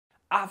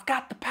I've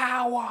got the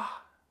power.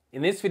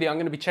 In this video, I'm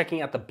going to be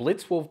checking out the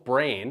BlitzWolf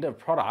brand of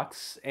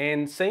products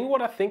and seeing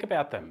what I think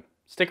about them.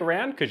 Stick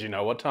around because you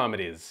know what time it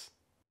is.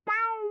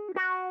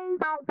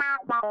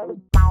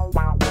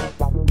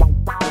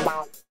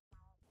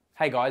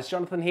 Hey guys,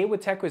 Jonathan here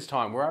with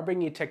TechWizTime, where I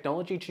bring you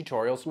technology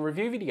tutorials and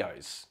review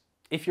videos.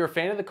 If you're a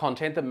fan of the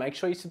content, then make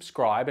sure you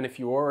subscribe, and if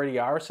you already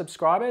are a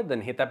subscriber, then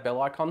hit that bell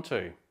icon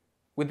too.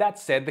 With that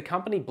said, the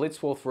company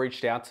BlitzWolf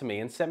reached out to me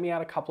and sent me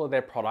out a couple of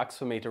their products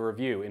for me to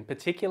review, in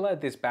particular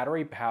this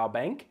battery power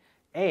bank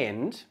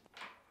and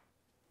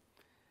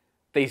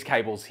these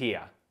cables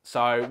here.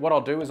 So what I'll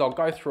do is I'll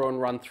go through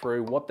and run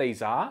through what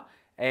these are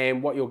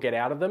and what you'll get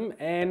out of them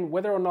and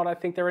whether or not I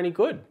think they're any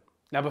good.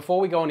 Now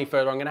before we go any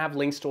further, I'm going to have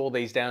links to all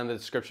these down in the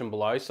description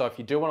below, so if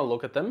you do want to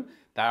look at them,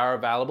 they are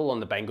available on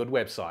the Banggood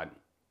website.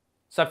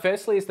 So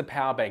firstly is the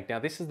power bank. Now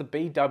this is the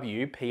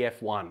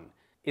BW-PF1.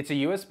 It's a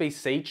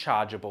USB-C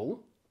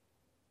chargeable,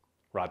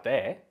 right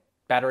there,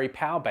 battery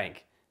power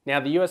bank. Now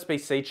the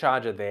USB-C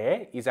charger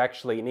there is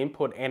actually an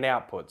input and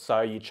output.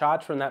 So you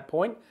charge from that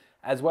point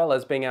as well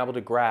as being able to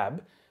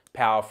grab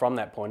power from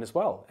that point as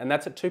well. And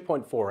that's at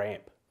 2.4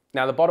 amp.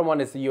 Now the bottom one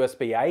is the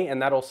USB-A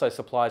and that also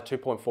supplies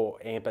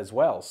 2.4 amp as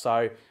well.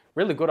 So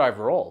really good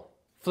overall.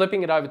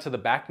 Flipping it over to the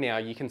back now,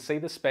 you can see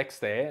the specs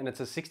there and it's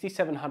a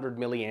 6700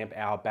 milliamp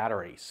hour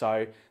battery.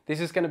 So this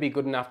is going to be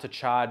good enough to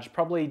charge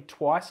probably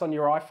twice on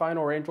your iPhone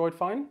or Android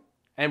phone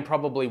and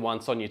probably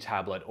once on your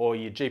tablet or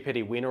your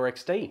GPT Win or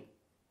XD.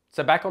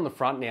 So back on the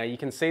front now, you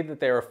can see that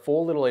there are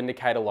 4 little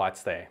indicator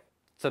lights there.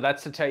 So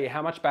that's to tell you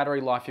how much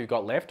battery life you've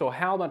got left or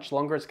how much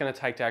longer it's going to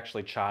take to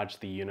actually charge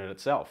the unit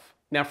itself.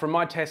 Now from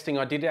my testing,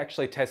 I did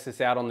actually test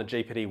this out on the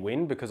GPT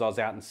Win because I was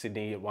out in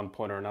Sydney at one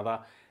point or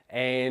another,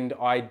 and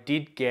I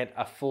did get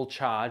a full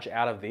charge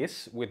out of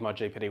this with my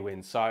GPT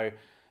Win, so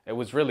it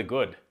was really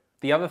good.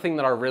 The other thing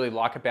that I really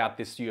like about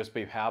this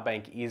USB power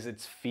bank is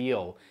its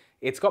feel.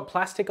 It's got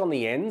plastic on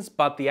the ends,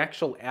 but the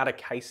actual outer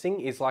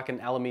casing is like an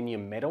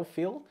aluminium metal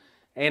feel,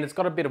 and it's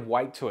got a bit of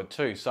weight to it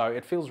too, so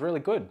it feels really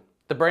good.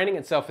 The branding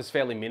itself is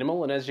fairly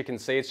minimal, and as you can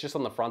see, it's just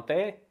on the front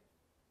there.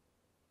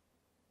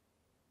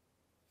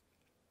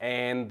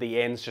 And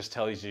the ends just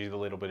tells you a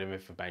little bit of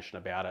information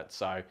about it,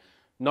 so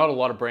not a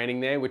lot of branding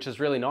there, which is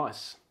really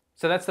nice.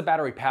 So that's the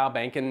battery power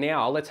bank, and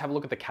now let's have a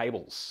look at the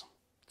cables.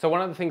 So one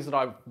of the things that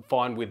I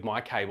find with my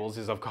cables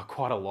is I've got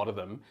quite a lot of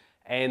them,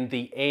 and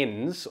the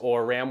ends,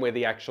 or around where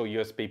the actual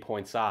USB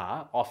points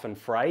are, often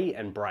fray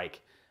and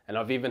break. And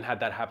I've even had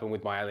that happen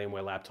with my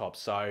Alienware laptop,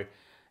 so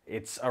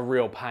it's a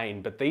real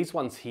pain. But these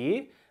ones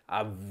here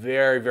are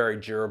very, very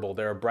durable.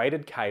 They're a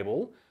braided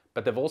cable,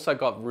 but they've also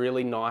got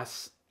really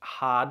nice,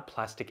 hard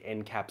plastic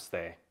end caps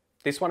there.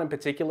 This one in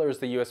particular is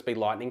the USB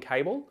Lightning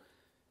cable.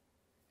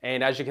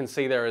 And as you can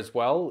see there as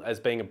well, as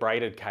being a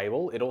braided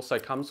cable, it also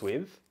comes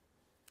with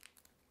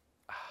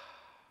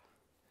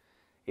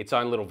its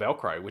own little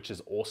Velcro, which is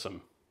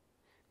awesome.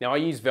 Now I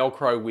use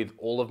Velcro with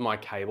all of my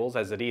cables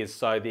as it is,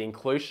 so the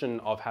inclusion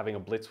of having a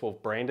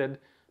BlitzWolf branded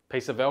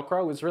piece of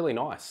Velcro is really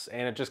nice,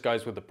 and it just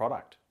goes with the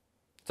product.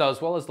 So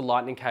as well as the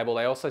Lightning cable,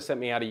 they also sent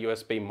me out a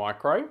USB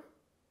micro,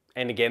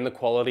 and again, the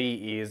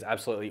quality is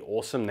absolutely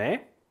awesome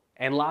there.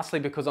 And lastly,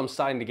 because I'm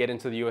starting to get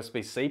into the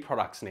USB-C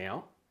products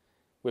now,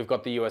 we've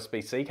got the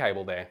USB-C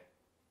cable there.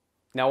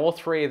 Now all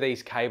 3 of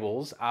these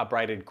cables are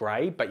braided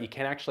grey, but you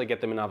can actually get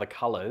them in other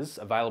colours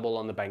available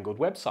on the Banggood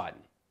website.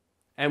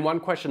 And one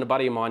question a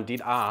buddy of mine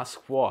did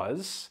ask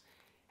was,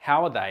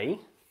 how are they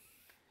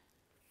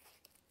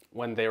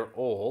when they're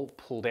all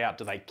pulled out?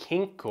 Do they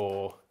kink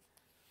or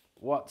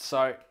what?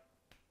 So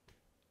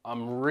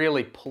I'm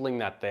really pulling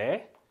that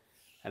there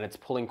and it's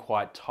pulling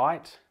quite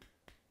tight.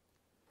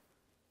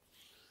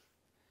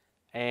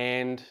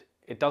 And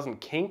it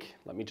doesn't kink.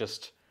 Let me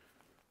just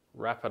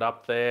wrap it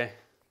up there.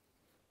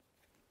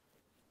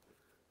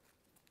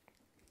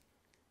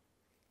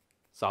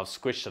 So I've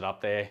squished it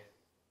up there.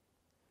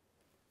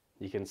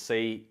 You can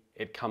see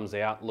it comes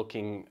out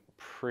looking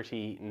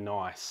pretty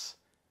nice.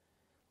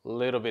 A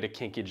little bit of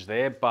kinkage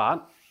there,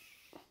 but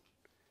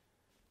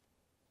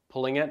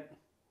pulling it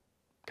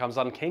comes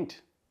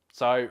unkinked.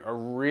 So a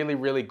really,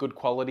 really good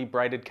quality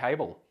braided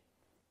cable.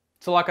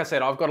 So like I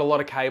said, I've got a lot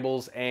of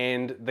cables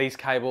and these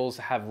cables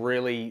have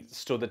really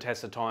stood the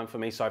test of time for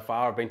me so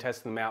far. I've been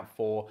testing them out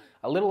for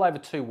a little over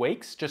 2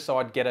 weeks just so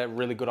I'd get a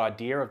really good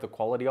idea of the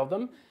quality of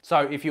them.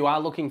 So if you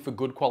are looking for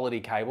good quality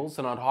cables,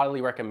 then I'd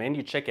highly recommend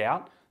you check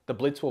out the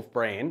BlitzWolf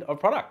brand of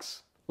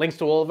products. Links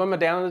to all of them are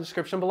down in the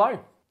description below.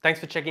 Thanks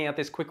for checking out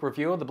this quick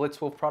review of the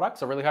BlitzWolf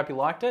products. I really hope you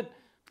liked it.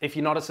 If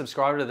you're not a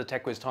subscriber to the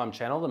TechWizTime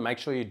channel, then make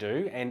sure you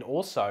do. And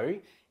also,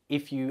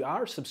 if you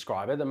are a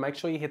subscriber, then make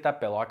sure you hit that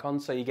bell icon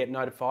so you get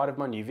notified of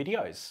my new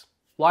videos.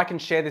 Like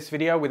and share this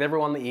video with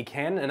everyone that you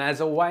can, and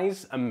as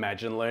always,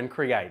 imagine, learn,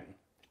 create.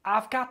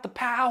 I've got the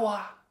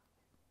power!